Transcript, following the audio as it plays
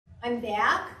I'm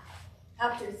back.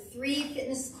 After 3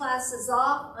 fitness classes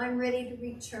off, I'm ready to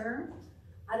return.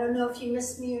 I don't know if you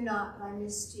missed me or not, but I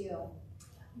missed you.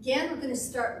 Again, we're going to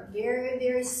start very,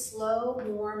 very slow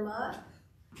warm up.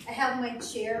 I have my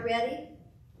chair ready,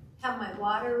 have my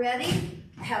water ready,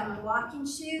 I have my walking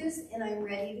shoes, and I'm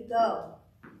ready to go.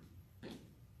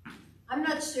 I'm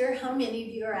not sure how many of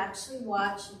you are actually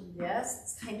watching this.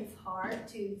 It's kind of hard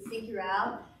to figure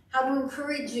out how to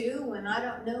encourage you when I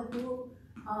don't know who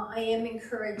I am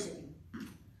encouraging.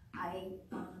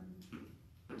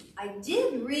 I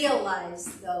did realize,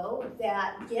 though,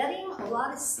 that getting a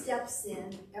lot of steps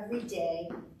in every day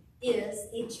is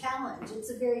a challenge.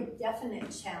 It's a very definite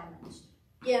challenge.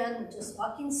 Again, we're just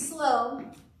walking slow,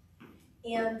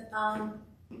 and I'm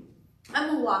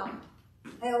a walker.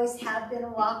 I always have been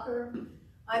a walker.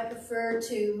 I prefer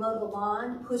to mow the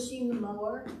lawn, pushing the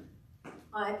mower.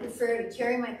 I prefer to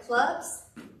carry my clubs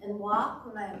and walk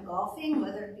when I am golfing,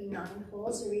 whether it be 9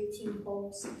 holes or 18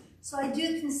 holes. So I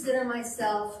do consider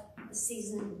myself a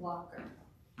seasoned walker.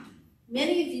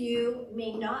 Many of you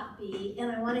may not be,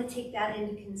 and I want to take that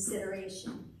into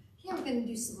consideration. Here we're going to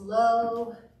do some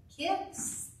low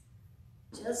kicks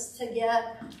just to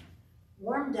get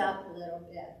warmed up a little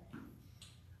bit.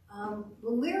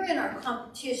 When we were in our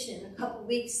competition a couple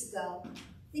weeks ago,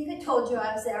 I think I told you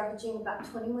I was averaging about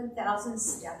 21,000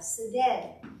 steps a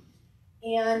day.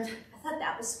 And I thought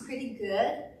that was pretty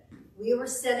good. We were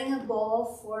setting a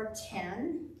goal for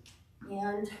 10,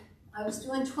 and I was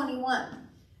doing 21.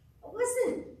 It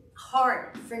wasn't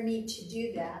hard for me to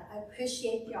do that. I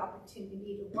appreciate the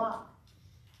opportunity to walk.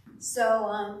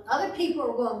 So other people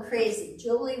were going crazy.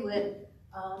 Julie would,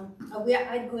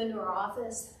 I'd go into her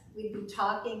office, we'd be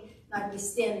talking, and I'd be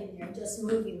standing there just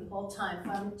moving the whole time.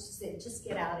 I would just say, just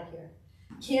get out of here.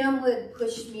 Kim would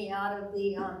push me out of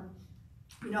the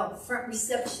front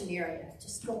reception area.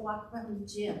 Just go walk around the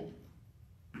gym.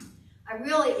 I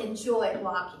really enjoyed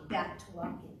walking, back to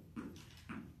walking.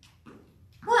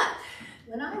 But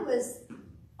when I was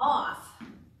off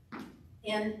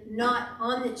and not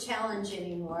on the challenge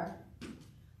anymore,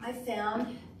 I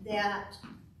found that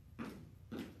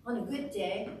on a good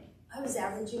day, I was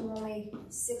averaging only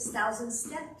 6,000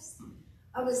 steps.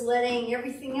 I was letting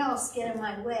everything else get in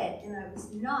my way, and I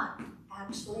was not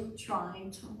actually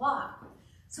trying to walk.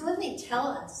 So when they tell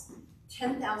us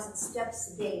 10,000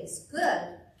 steps a day is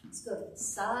good, let's go to the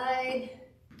side,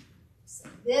 say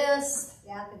this,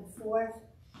 back and forth.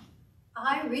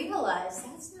 I realize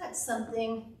that's not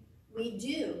something we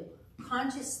do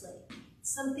consciously.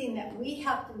 It's something that we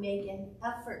have to make an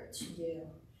effort to do.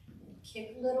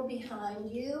 Kick a little behind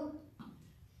you.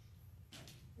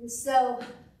 And so,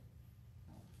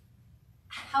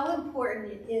 how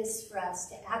important it is for us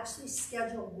to actually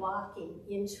schedule walking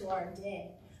into our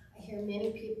day. I hear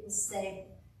many people say,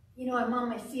 you know, I'm on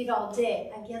my feet all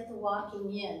day. I get the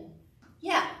walking in.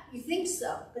 Yeah, you think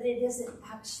so, but it isn't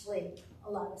actually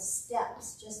a lot of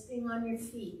steps. Just being on your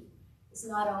feet is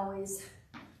not always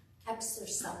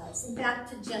exercise. And back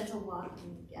to gentle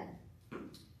walking again.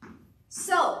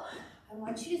 So, I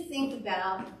want you to think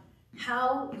about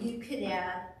how you could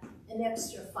add an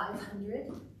extra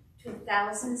 500 to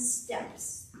 1,000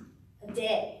 steps a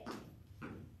day.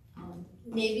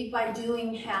 Maybe by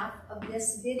doing half of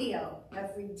this video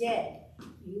every day,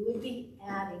 you would be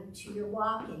adding to your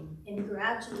walking and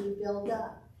gradually build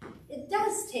up. It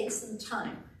does take some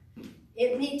time.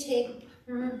 It may take,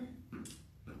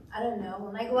 I don't know,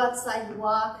 when I go outside to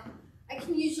walk, I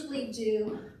can usually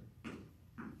do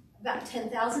about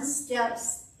 10,000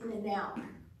 steps in an hour.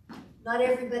 Not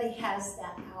everybody has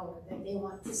that hour that they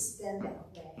want to spend that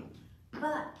way.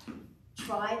 But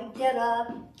try to get up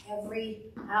every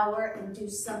hour and do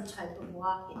some type of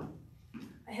walking.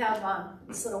 I have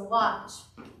this little watch,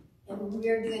 and when we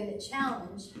were doing the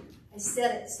challenge, I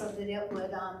set it so that it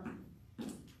would,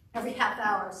 every half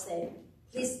hour say,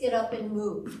 please get up and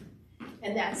move.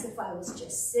 And that's if I was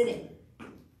just sitting.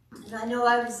 And I know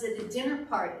I was at a dinner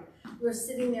party. We were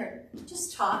sitting there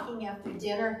just talking after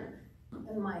dinner,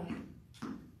 and my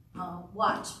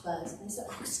watch buzzed. And I said,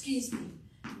 oh, excuse me.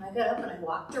 And I got up and I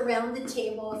walked around the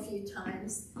table a few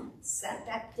times, sat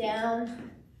back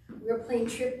down. We were playing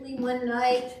Tripoli one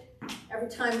night. Every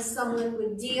time someone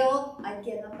would deal, I'd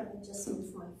get up and I'd just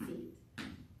move my feet.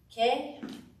 Okay?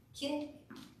 Kick,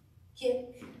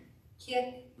 kick,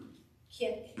 kick,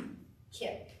 kick,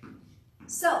 kick.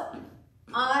 So,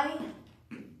 I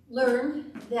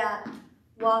learned that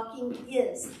walking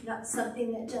is not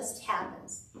something that just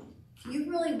happens. If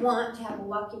you really want to have a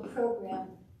walking program,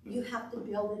 you have to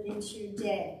build it into your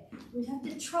day. You have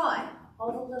to try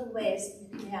all the little ways that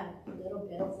you can have a little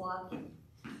bit of walking.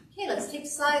 Okay, let's take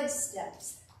side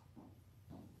steps.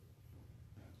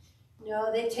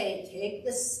 No, they take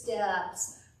the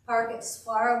steps. Park as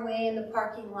far away in the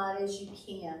parking lot as you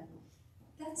can.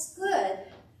 That's good,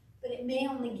 but it may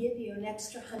only give you an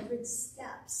extra 100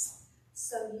 steps.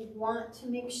 So you want to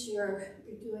make sure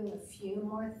you're doing a few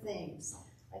more things.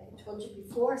 Like I told you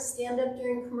before, stand up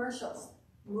during commercials.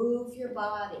 Move your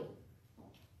body.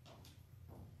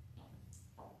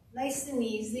 Nice and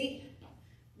easy.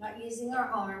 Not using our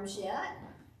arms yet.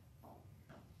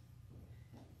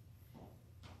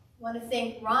 Want to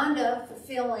thank Rhonda for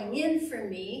filling in for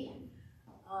me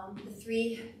the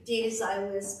 3 days I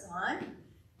was gone.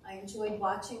 I enjoyed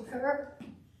watching her.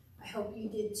 I hope you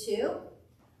did too.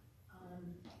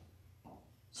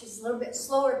 She's a little bit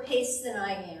slower paced than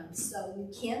I am, so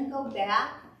you can go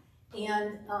back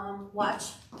and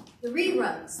watch the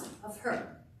reruns of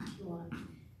her if you want.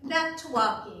 And back to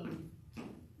walking.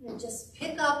 And just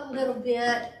pick up a little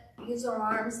bit, use our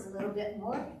arms a little bit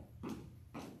more.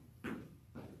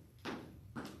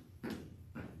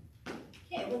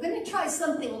 Okay, we're going to try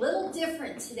something a little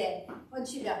different today. I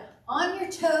want you to on your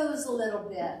toes a little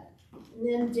bit, and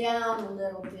then down a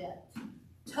little bit.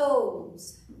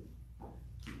 Toes.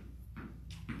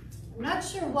 I'm not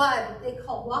sure why, but they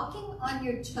call walking on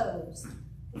your toes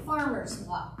the farmer's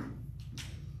walk.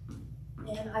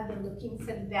 And I've been looking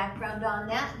for the background on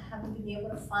that and haven't been able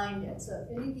to find it. So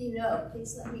if any of you know,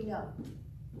 please let me know.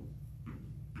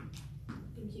 I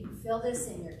think you can feel this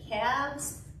in your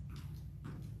calves.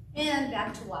 And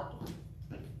back to walking.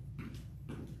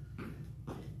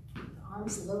 The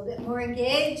arms a little bit more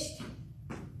engaged.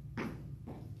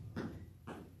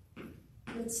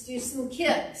 Let's do some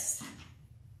kicks.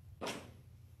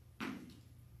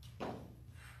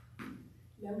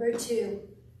 Remember to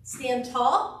stand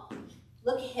tall,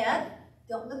 look ahead,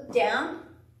 don't look down.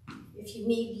 If you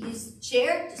need to use the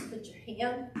chair, just put your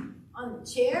hand on the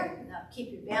chair and that'll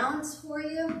keep your balance for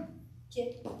you.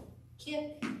 Kick,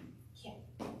 kick, kick.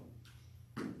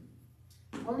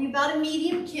 Only about a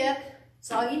medium kick,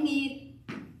 that's all you need.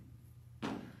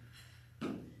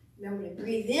 Remember to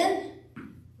breathe in,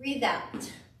 breathe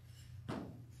out.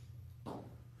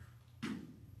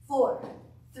 4,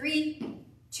 3,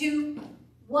 2,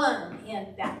 1,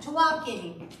 and back to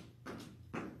walking.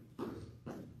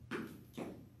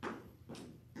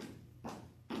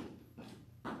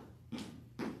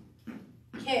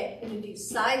 Okay, I'm going to do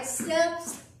side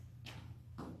steps.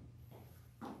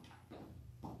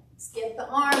 Let's get the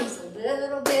arms a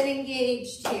little bit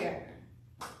engaged here.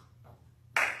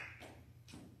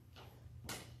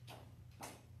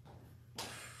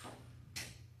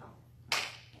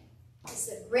 It's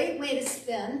a great way to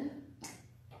spend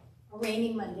a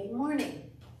rainy Monday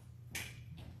morning.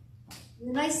 And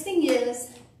the nice thing is,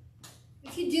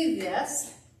 if you do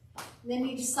this, and then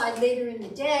you decide later in the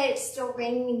day it's still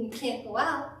raining and you can't go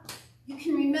out, you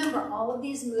can remember all of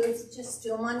these moves, just do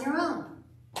them on your own.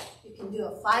 You can do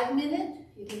a 5-minute,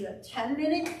 you can do a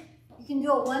 10-minute, you can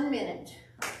do a 1-minute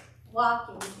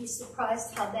walking. You'd be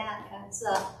surprised how that adds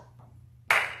up.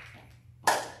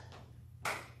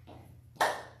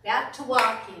 Back to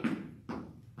walking.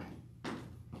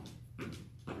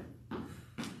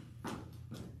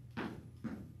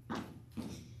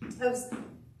 I was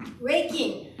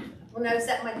raking when I was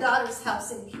at my daughter's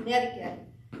house in Connecticut.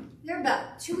 They're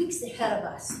about 2 weeks ahead of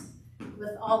us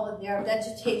with all of their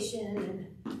vegetation and,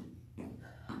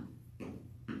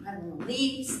 I don't know,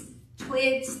 leaves,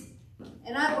 twigs.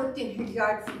 And I worked in her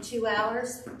yard for 2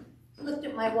 hours, looked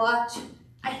at my watch.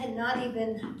 I had not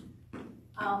even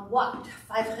walked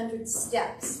 500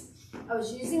 steps. I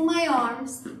was using my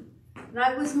arms and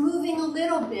I was moving a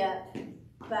little bit,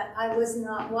 but I was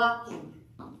not walking.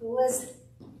 It was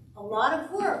a lot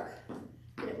of work,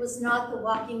 but it was not the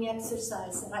walking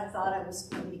exercise that I thought I was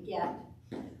going to get.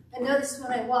 I noticed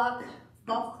when I walk the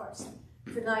golf course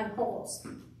for 9 holes,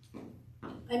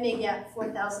 I may get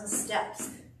 4,000 steps.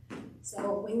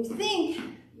 So when you think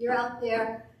you're out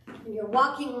there and you're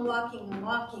walking and walking and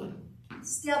walking,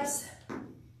 steps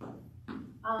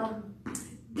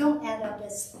don't add up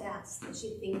as fast as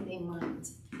you think they might.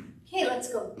 Okay,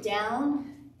 let's go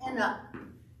down and up,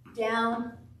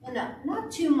 down and up.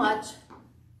 Not too much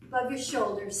above your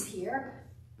shoulders here.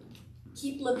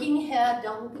 Keep looking ahead.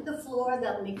 Don't look at the floor.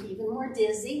 That'll make you even more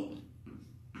dizzy.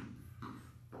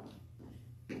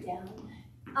 Down,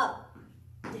 up,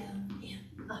 down,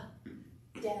 and up,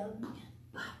 down, and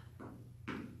up.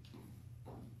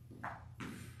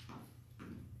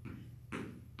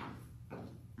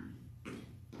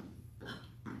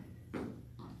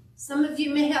 Some of you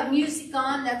may have music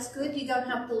on. That's good. You don't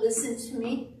have to listen to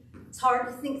me. It's hard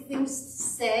to think things to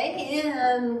say.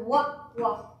 And walk,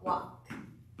 walk, walk.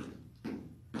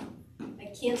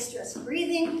 I can't stress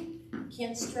breathing.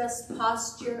 Can't stress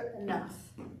posture enough.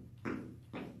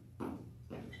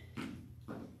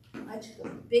 I took a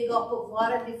big gulp of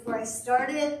water before I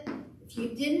started. If you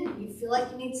didn't, you feel like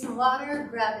you need some water,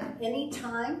 grab it any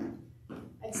time.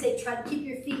 I'd say try to keep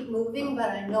your feet moving,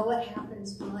 but I know what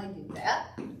happens when I do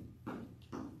that.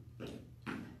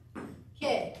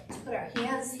 Okay, let's put our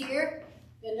hands here,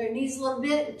 bend our knees a little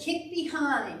bit, and kick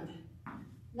behind.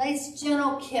 Nice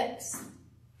gentle kicks.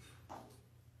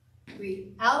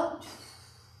 Breathe out.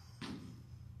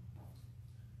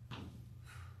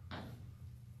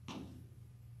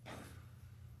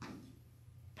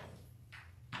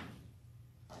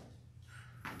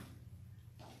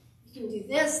 You can do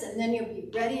this, and then you'll be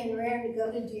ready and raring to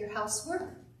go to do your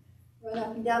housework. Run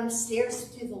up and down the stairs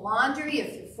to do the laundry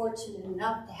if you're fortunate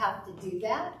enough to have to do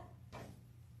that.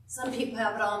 Some people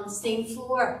have it all on the same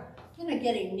floor. You're not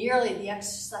getting nearly the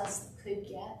exercise they could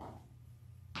get.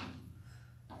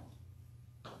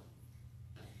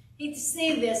 Hate to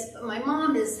say this, but my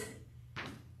mom is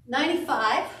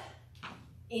 95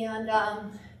 and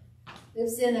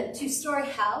lives in a 2-story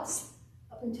house.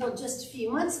 Up until just a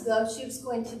few months ago, she was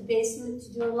going to the basement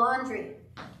to do her laundry.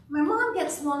 My mom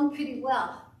gets along pretty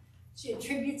well. She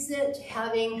attributes it to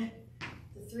having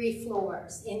the 3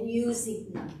 floors and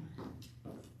using them.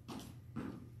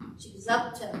 She goes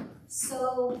up to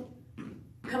sew,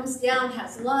 comes down,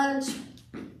 has lunch,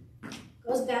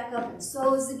 goes back up and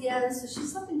sews again. So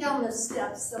she's up and down those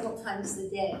steps several times a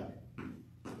day.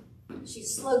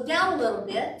 She's slowed down a little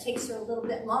bit, takes her a little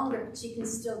bit longer, but she can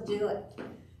still do it.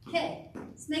 Okay,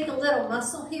 let's make a little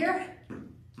muscle here.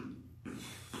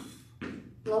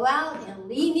 Blow out and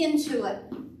lean into it.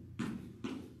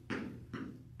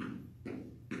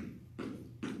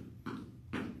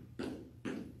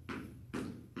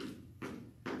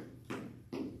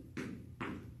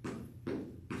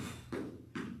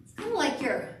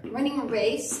 Running a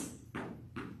race,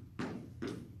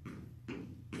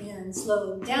 and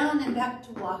slow down and back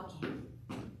to walking.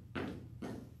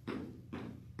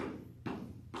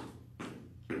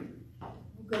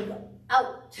 We're going to go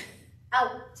out,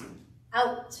 out,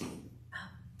 out,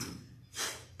 out.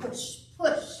 Push,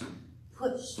 push,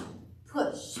 push,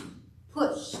 push,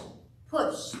 push,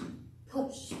 push,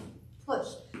 push, push.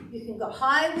 You can go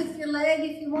high with your leg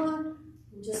if you want,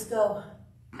 and just go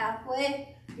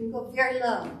halfway. You can go very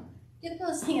low. Get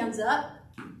those hands up.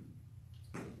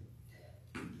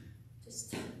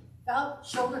 Just about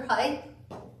shoulder height.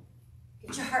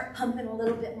 Get your heart pumping a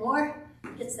little bit more.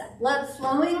 Gets that blood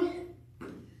flowing.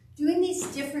 Doing these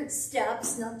different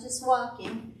steps, not just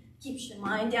walking, keeps your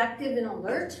mind active and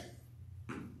alert.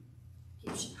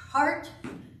 Keeps your heart,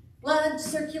 blood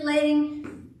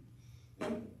circulating,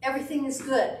 and everything is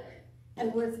good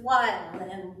and worthwhile.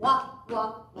 And walk,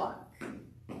 walk, walk.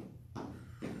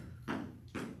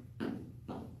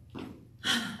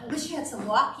 I wish you had some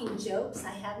walking jokes.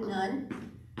 I have none.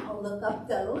 I'll look up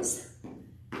those.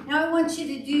 Now I want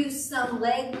you to do some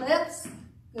leg lifts.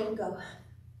 We're going to go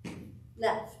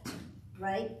left,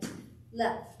 right,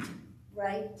 left,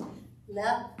 right,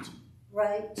 left,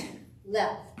 right,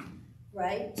 left,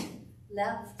 right,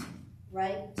 left,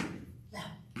 right, left.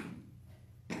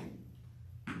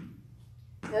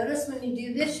 Notice when you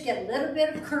do this, you get a little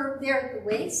bit of curve there at the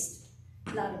waist.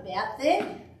 Not a bad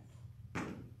thing.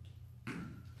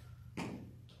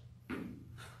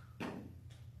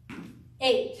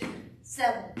 8,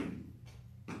 7,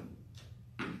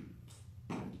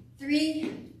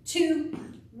 3, 2,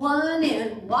 1,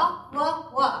 and walk,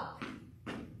 walk, walk.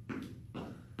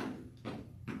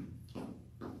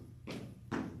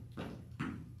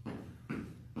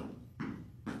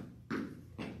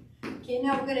 Okay,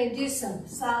 now we're going to do some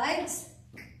sides.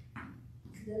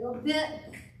 A little bit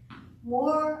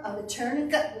more of a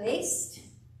tourniquet waist.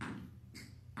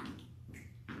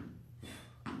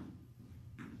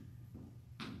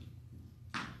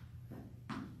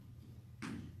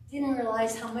 Didn't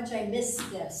realize how much I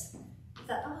missed this. I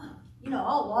thought, oh, you know,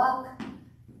 I'll walk.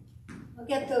 I'll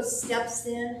get those steps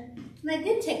in. And I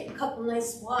did take a couple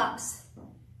nice walks,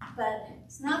 but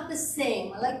it's not the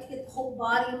same. I like to get the whole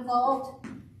body involved.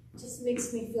 It just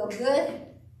makes me feel good.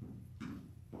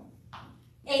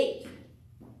 8,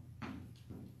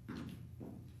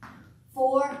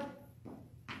 4,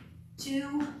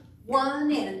 2,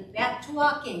 1, and back to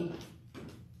walking.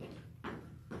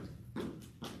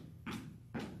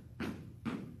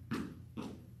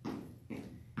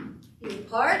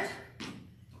 Apart.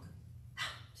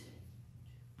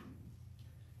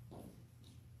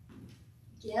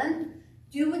 Again,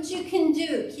 do what you can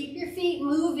do. Keep your feet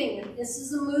moving. If this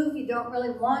is a move you don't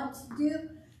really want to do,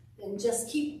 then just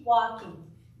keep walking.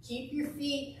 Keep your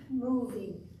feet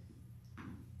moving.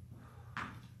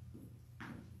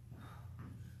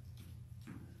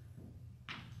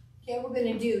 Okay, we're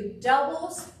going to do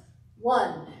doubles.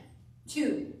 1,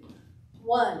 2,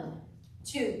 1,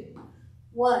 2,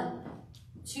 1,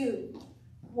 2,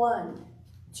 1,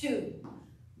 2.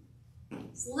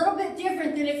 It's a little bit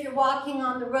different than if you're walking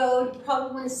on the road. You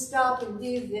probably want to stop and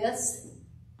do this.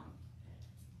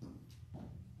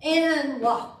 And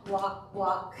walk, walk,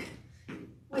 walk.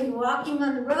 When you're walking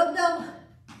on the road though,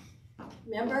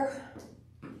 remember,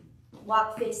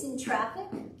 walk facing traffic,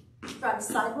 try the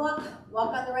sidewalk,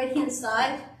 walk on the right-hand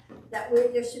side. That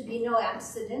way there should be no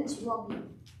accidents. You won't be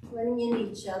running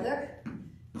into each other.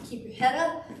 Keep your head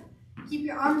up, keep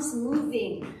your arms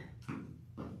moving.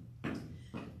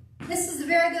 This is a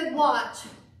very good watch.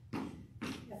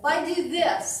 If I do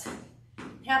this,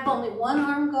 have only one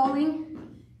arm going,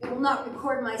 it will not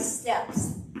record my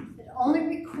steps. It only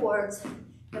records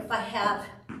if I have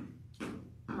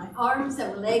my arms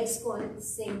and legs going at the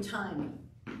same time.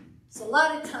 So a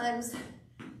lot of times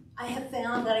I have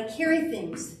found that I carry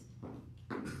things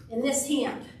in this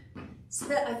hand.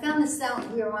 So I found this out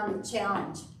when we were on the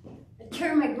challenge. I'd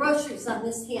carry my groceries on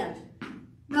this hand.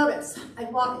 Notice,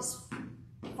 I'd walk as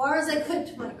far as I could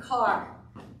to my car.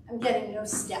 I'm getting no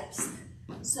steps.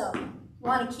 So you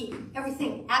want to keep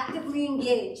everything actively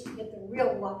engaged to get the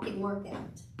real walking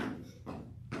workout.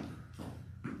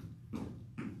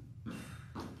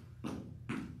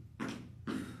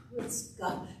 Let's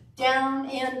go down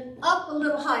and up, a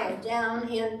little higher, down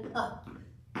and up.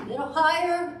 A little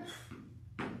higher.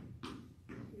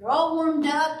 You're all warmed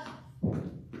up.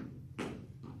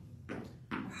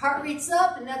 Our heart rate's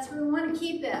up, and that's where we want to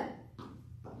keep it.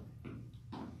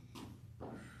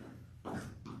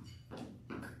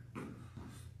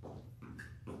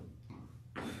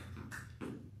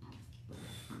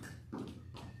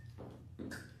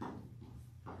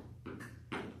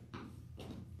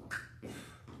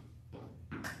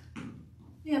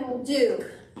 And we'll do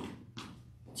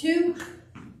 2,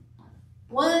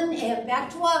 1, and back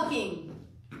to walking.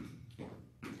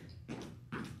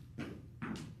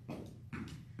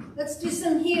 Let's do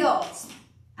some heels.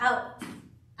 Out,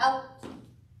 out.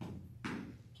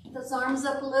 Keep those arms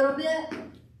up a little bit.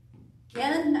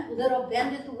 Again, that little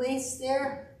bend at the waist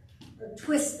there, or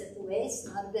twist at the waist,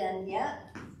 not a bend yet.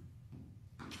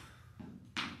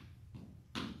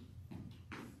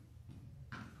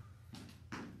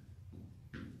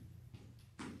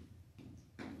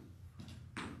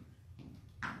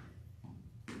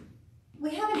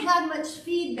 We haven't had much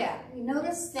feedback. We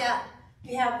noticed that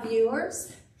we have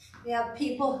viewers, we have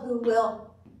people who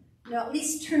will, at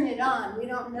least turn it on. We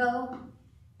don't know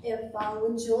if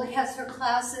when Julie has her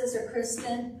classes, or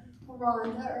Kristen, or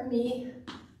Rhonda, or me,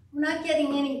 we're not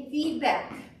getting any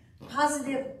feedback,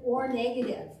 positive or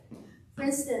negative. For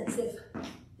instance, if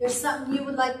there's something you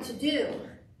would like to do,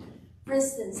 for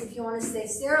instance, if you want to say,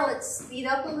 Sarah, let's speed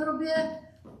up a little bit,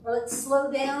 or let's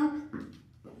slow down,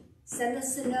 send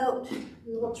us a note.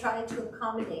 We will try to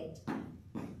accommodate.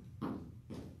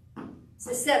 As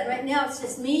I said, right now it's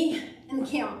just me and the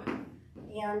camera.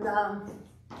 And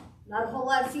not a whole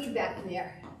lot of feedback in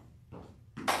there.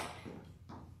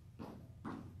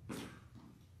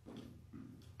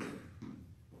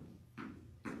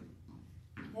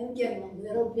 And getting a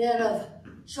little bit of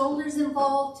shoulders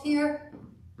involved here.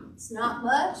 It's not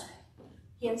much.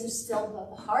 Hands are still above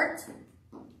the heart.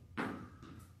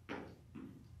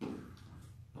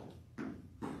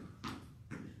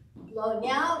 Blowing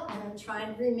out, and I'm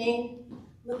trying to remain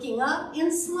looking up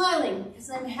and smiling because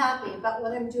I'm happy about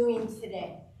what I'm doing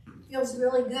today. It feels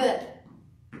really good.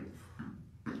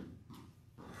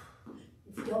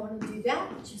 If you don't want to do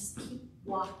that, just keep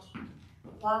walking.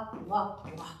 Walk,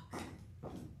 walk, walk.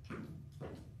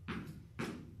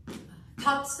 I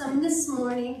talked to someone this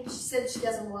morning. She said she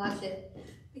doesn't watch it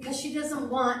because she doesn't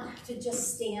want to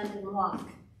just stand and walk.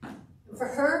 And for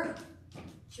her,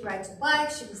 she rides a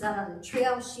bike, she goes out on the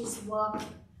trail, she's walking.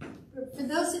 For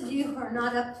those of you who are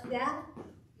not up to that,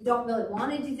 you don't really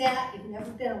want to do that, you've never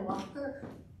been a walker,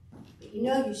 but you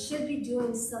know you should be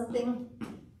doing something.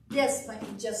 This might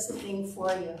be just the thing for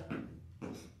you.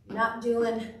 You're not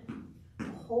doing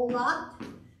a whole lot,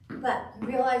 but you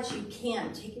realize you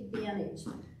can take advantage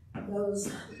of those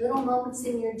little moments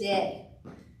in your day.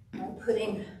 I'm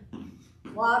putting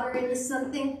water into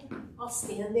something, I'll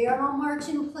stand there and I'll march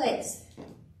in place.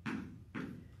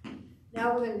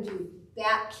 Now we're going to do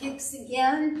back kicks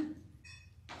again.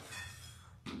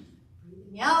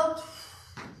 Breathing out.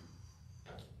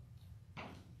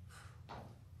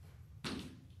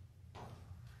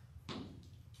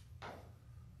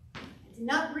 I did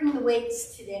not bring the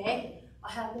weights today. I'll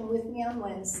have them with me on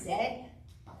Wednesday.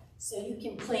 So you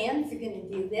can plan, if you're going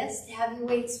to do this, to have your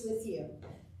weights with you.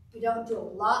 We don't do a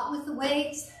lot with the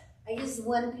weights. I use the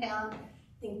 1 pound.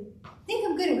 Think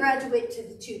I'm going to graduate to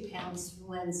the 2 pounds for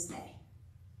Wednesday.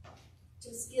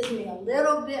 Just gives me a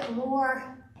little bit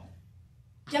more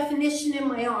definition in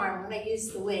my arm when I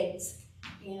use the weights.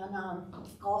 And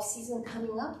golf season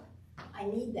coming up, I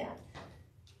need that.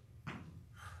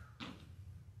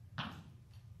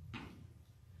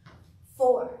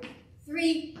 4,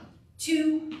 3,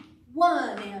 2,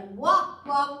 1, and walk,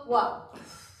 walk, walk.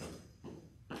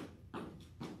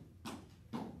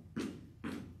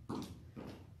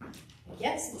 I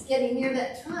guess it's getting near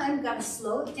that time. Got to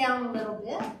slow it down a little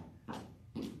bit.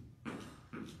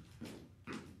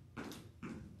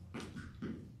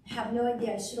 I have no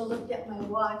idea. I should have looked at my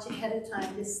watch ahead of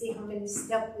time to see how many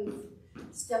steps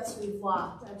we've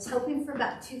walked. I was hoping for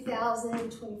about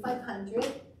 2,000,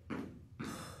 2,500.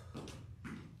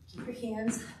 Keep your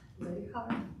hands below your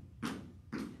heart.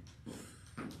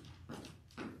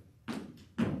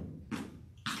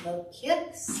 Low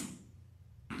kicks.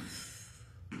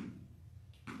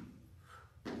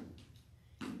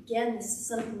 Again, this is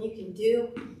something you can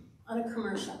do on a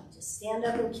commercial. Just stand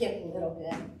up and kick a little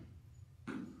bit.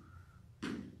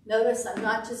 Notice I'm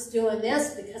not just doing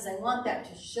this because I want that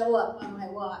to show up on my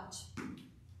watch.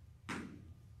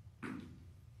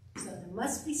 So there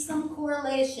must be some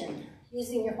correlation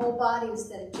using your whole body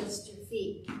instead of just your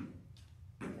feet.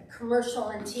 Like a commercial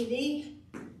on TV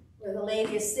where the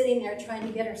lady is sitting there trying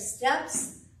to get her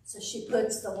steps, so she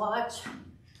puts the watch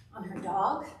on her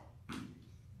dog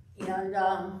and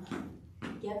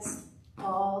gets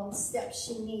all the steps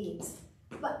she needs,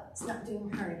 but it's not doing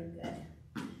her any good.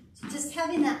 So just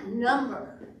having that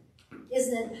number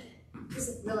isn't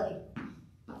really,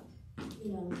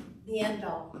 the end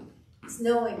all. It's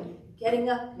knowing you're getting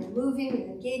up, you're moving, you're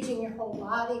engaging your whole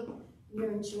body, and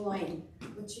you're enjoying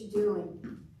what you're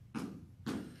doing.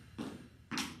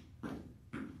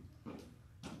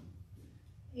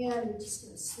 And we're just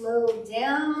going to slow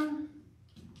down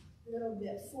a little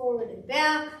bit forward and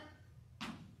back.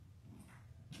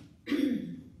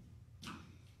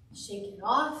 Shake it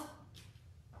off.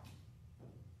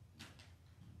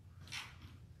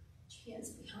 Put your hands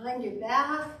behind your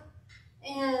back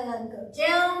and go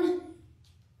down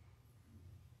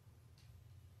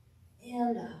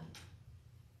and up.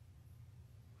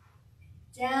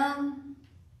 Down.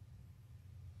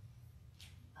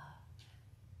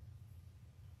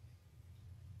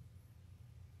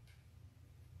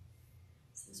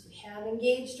 Have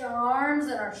engaged our arms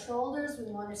and our shoulders. We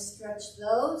want to stretch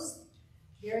those.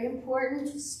 Very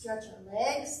important to stretch our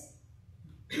legs.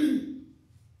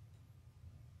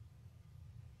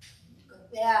 Go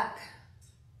back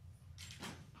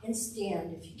and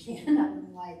stand if you can. I don't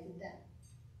know why I did that.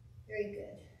 Very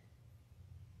good.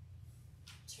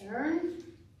 Turn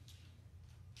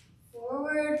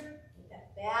forward. Get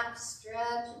that back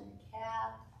stretch and the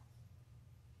calf.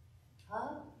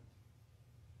 Up.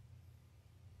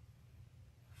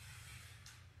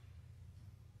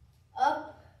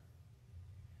 Up,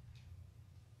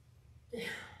 down,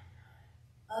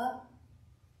 up,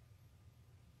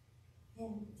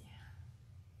 and down,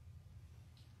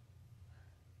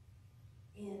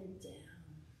 and down.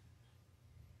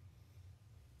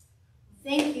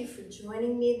 Thank you for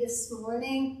joining me this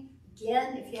morning.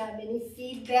 Again, if you have any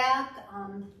feedback,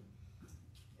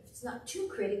 if it's not too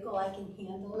critical, I can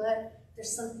handle it. If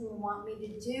there's something you want me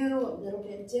to do a little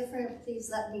bit different, please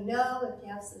let me know. If you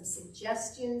have some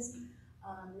suggestions.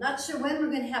 Not sure when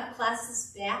we're going to have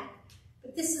classes back,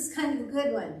 but this is kind of a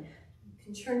good one. You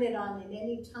can turn it on at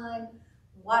any time,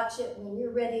 watch it when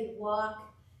you're ready to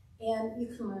walk, and you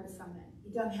can learn from it.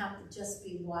 You don't have to just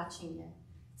be watching it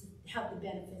to have the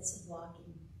benefits of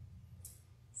walking.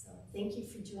 So thank you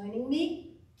for joining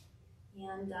me,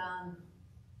 and I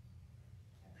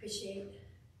appreciate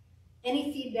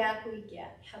any feedback we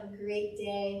get. Have a great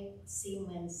day. See you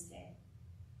Wednesday.